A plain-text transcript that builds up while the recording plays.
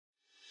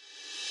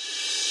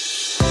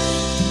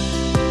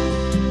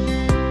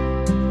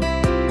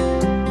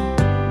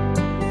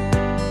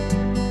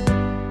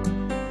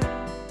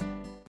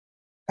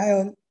Hi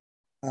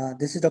all,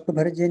 this is Dr.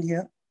 Bharat Jain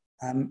here.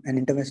 I'm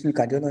an interventional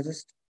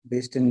cardiologist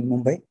based in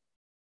Mumbai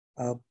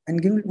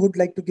would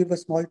like to give a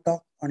small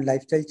talk on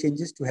lifestyle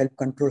changes to help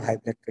control high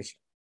blood pressure.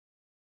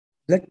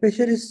 Blood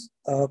pressure is,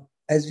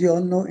 as we all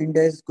know,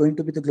 India is going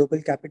to be the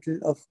global capital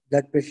of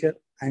blood pressure,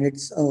 and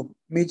it's a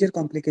major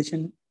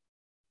complication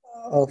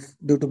of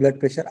due to blood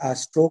pressure are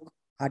stroke,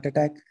 heart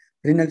attack,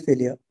 renal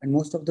failure, and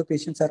most of the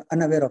patients are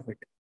unaware of it.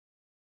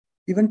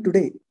 Even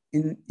today,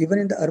 even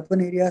in the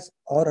urban areas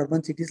or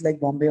urban cities like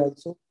Bombay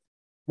also,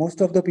 most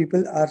of the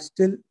people are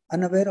still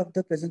unaware of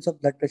the presence of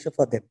blood pressure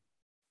for them.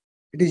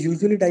 It is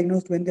usually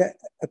diagnosed when they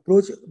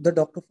approach the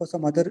doctor for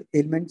some other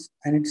ailments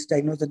and it's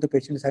diagnosed that the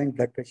patient is having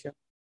blood pressure.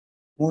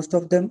 Most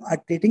of them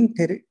are taking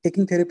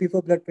therapy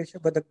for blood pressure,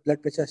 but the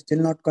blood pressure is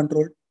still not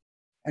controlled.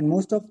 And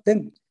most of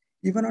them,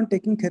 even on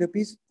taking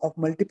therapies of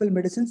multiple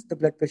medicines, the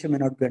blood pressure may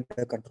not be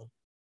under control.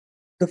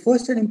 The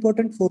first and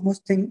important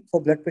foremost thing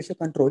for blood pressure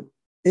control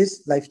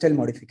is lifestyle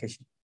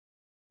modification.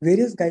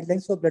 Various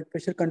guidelines for blood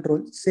pressure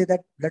control say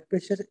that blood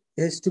pressure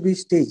is to be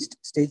staged,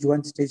 stage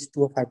 1, stage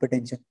 2 of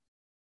hypertension.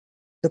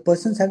 The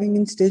persons having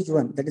in stage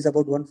 1, that is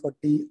about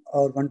 140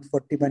 or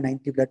 140 by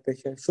 90 blood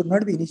pressure, should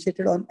not be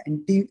initiated on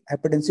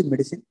anti-hypertensive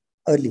medicine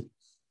early.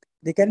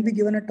 They can be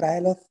given a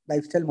trial of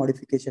lifestyle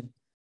modification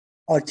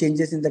or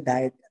changes in the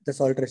diet, the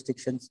salt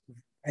restrictions,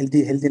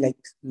 healthy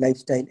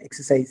lifestyle,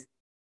 exercise,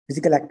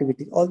 physical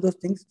activity, all those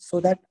things, so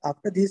that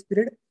after this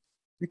period,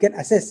 we can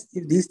assess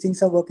if these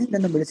things are working,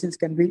 then the medicines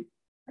can be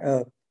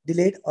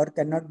delayed or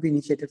cannot be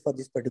initiated for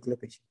this particular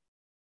patient.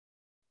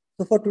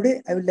 So for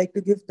today, I would like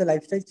to give the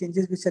lifestyle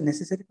changes which are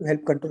necessary to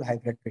help control high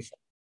blood pressure.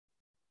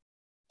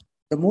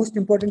 The most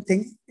important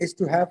thing is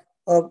to have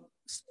a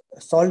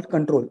salt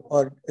control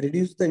or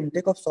reduce the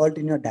intake of salt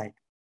in your diet.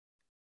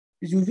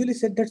 It's usually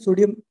said that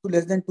sodium to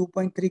less than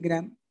 2.3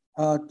 gram,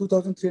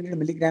 2300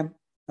 milligram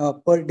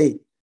per day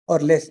or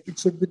less, it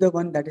should be the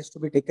one that is to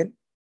be taken.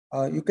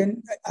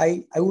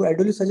 I would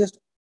ideally suggest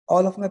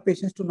all of my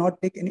patients to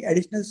not take any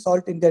additional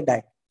salt in their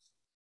diet,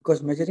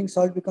 because measuring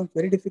salt becomes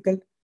very difficult,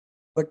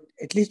 but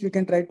at least we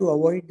can try to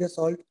avoid the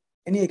salt,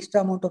 any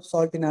extra amount of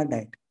salt in our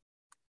diet.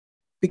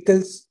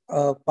 Pickles,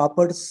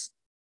 papads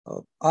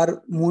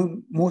are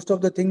most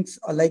of the things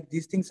are like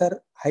these things are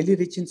highly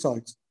rich in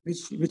salts,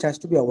 which has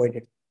to be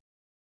avoided.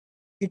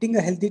 Eating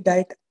a healthy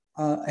diet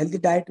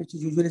which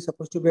is usually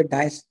supposed to be a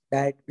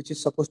diet which is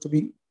supposed to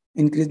be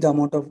increase the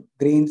amount of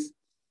grains,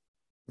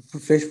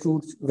 fresh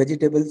fruits,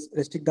 vegetables,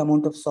 restrict the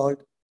amount of salt,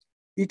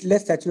 eat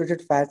less saturated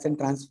fats and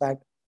trans fat,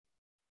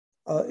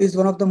 is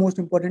one of the most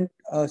important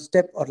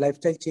step or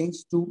lifestyle change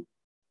to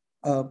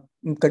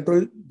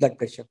control blood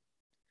pressure.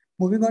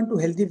 Moving on to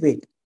healthy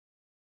weight.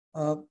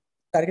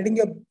 Targeting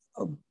your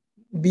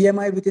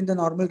BMI within the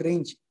normal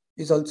range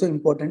is also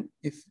important.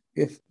 If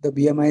the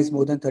BMI is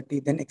more than 30,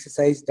 then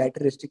exercise,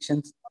 dietary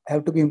restrictions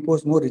have to be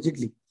imposed more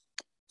rigidly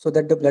so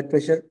that the blood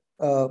pressure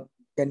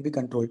can be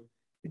controlled.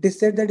 It is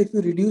said that if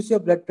you reduce your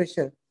blood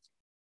pressure,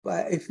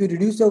 if you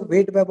reduce your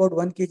weight by about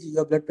 1 kg,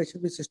 your blood pressure,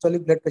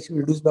 systolic blood pressure,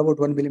 will reduce by about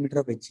 1 millimeter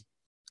of Hg.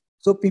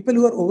 So people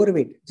who are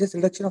overweight, just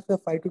reduction of your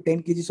 5 to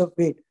 10 kgs of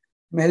weight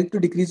may help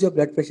to decrease your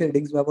blood pressure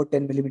readings by about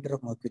 10 millimeter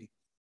of mercury,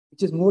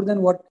 which is more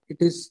than what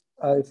it is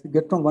if you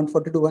get from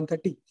 140 to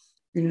 130,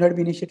 you will not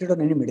be initiated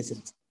on any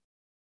medicines.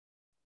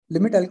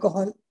 Limit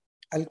alcohol.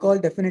 Alcohol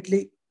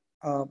definitely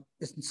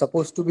is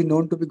supposed to be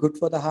known to be good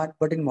for the heart,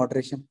 but in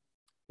moderation,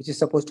 which is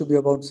supposed to be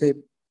about, say,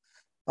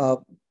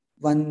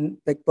 1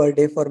 peg per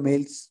day for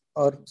males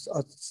or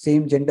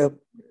same gender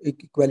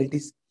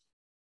equalities.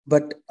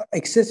 But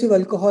excessive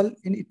alcohol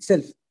in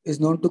itself is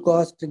known to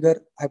trigger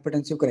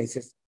hypertensive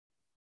crisis.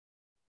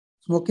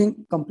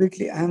 Smoking,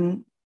 completely, I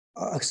am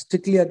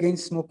strictly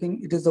against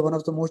smoking. It is one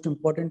of the most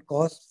important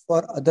cause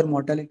for other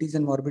mortalities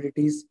and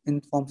morbidities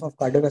in forms of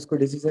cardiovascular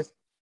diseases.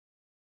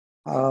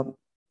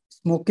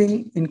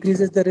 Smoking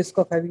increases the risk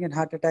of having a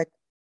heart attack.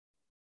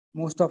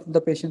 Most of the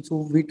patients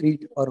who we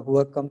treat or who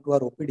have come to our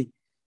OPD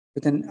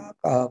with an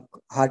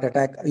heart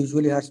attack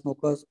usually are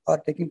smokers or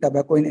taking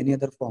tobacco in any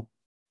other form.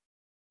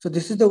 So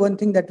this is the one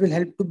thing that will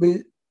help to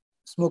build.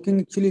 Smoking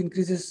actually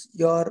increases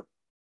your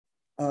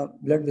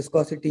blood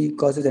viscosity,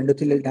 causes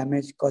endothelial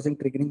damage, causing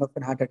triggering of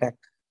a heart attack.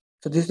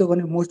 So this is the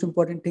one most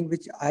important thing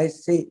which I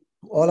say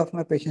to all of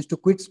my patients to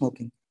quit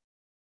smoking.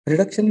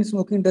 Reduction in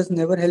smoking does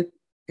never help.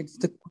 It's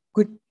the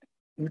quit.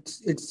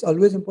 It's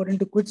always important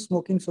to quit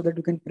smoking so that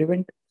you can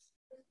prevent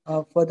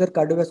further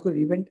cardiovascular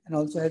event and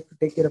also help to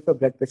take care of your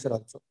blood pressure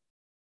also.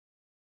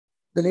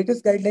 The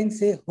latest guidelines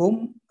say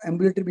home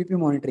ambulatory BP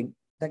monitoring.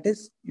 That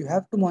is, you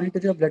have to monitor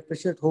your blood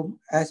pressure at home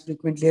as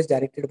frequently as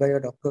directed by your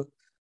doctor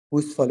who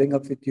is following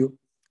up with you,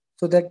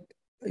 so that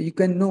you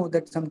can know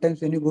that sometimes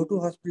when you go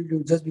to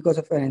hospital, just because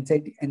of your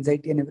anxiety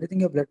and everything,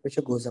 your blood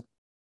pressure goes up.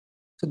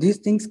 So these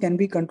things can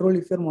be controlled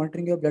if you're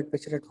monitoring your blood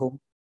pressure at home.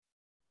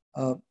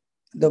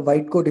 The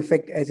white coat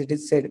effect, as it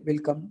is said,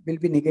 will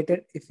be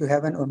negated if you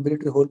have an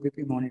ambulatory home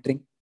BP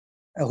monitoring,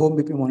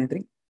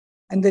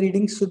 and the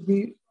readings should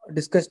be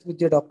discussed with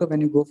your doctor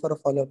when you go for a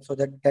follow-up, so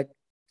that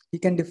he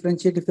can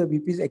differentiate if your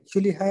BP is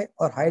actually high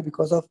or high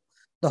because of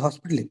the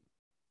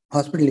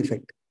hospital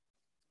effect.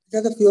 These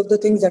are the few of the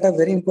things that are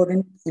very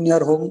important in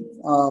your home,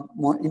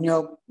 in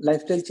your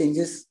lifestyle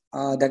changes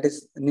that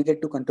is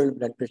needed to control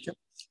blood pressure.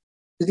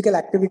 Physical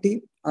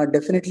activity,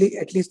 definitely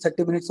at least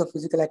 30 minutes of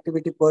physical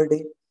activity per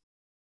day.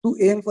 To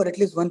aim for at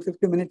least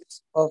 150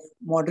 minutes of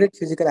moderate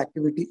physical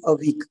activity a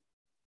week.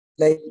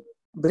 Like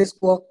brisk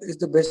walk is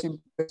the best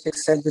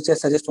exercise which I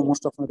suggest for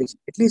most of my patients.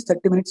 At least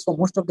 30 minutes for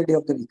most of the day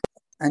of the week.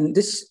 And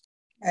this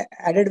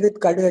added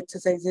with cardio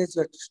exercises,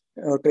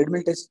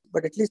 treadmill test,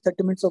 but at least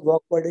 30 minutes of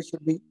walk per day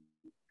should be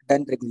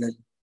done regularly.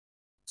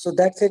 So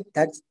that's it.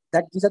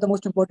 These are the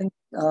most important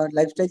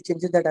lifestyle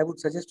changes that I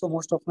would suggest for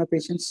most of my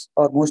patients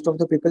or most of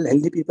the people,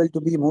 healthy people, to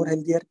be more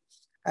healthier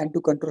and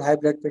to control high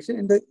blood pressure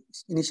in the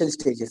initial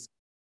stages.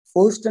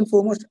 First and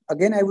foremost,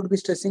 again, I would be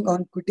stressing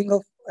on quitting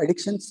of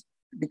addictions,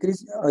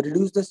 reduce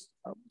the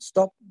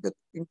stop the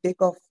intake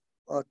of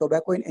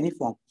tobacco in any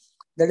form.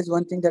 That is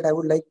one thing that I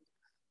would like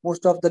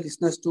most of the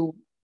listeners to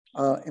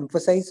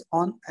emphasize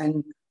on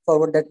and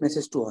forward that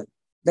message to all.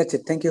 That's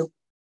it. Thank you.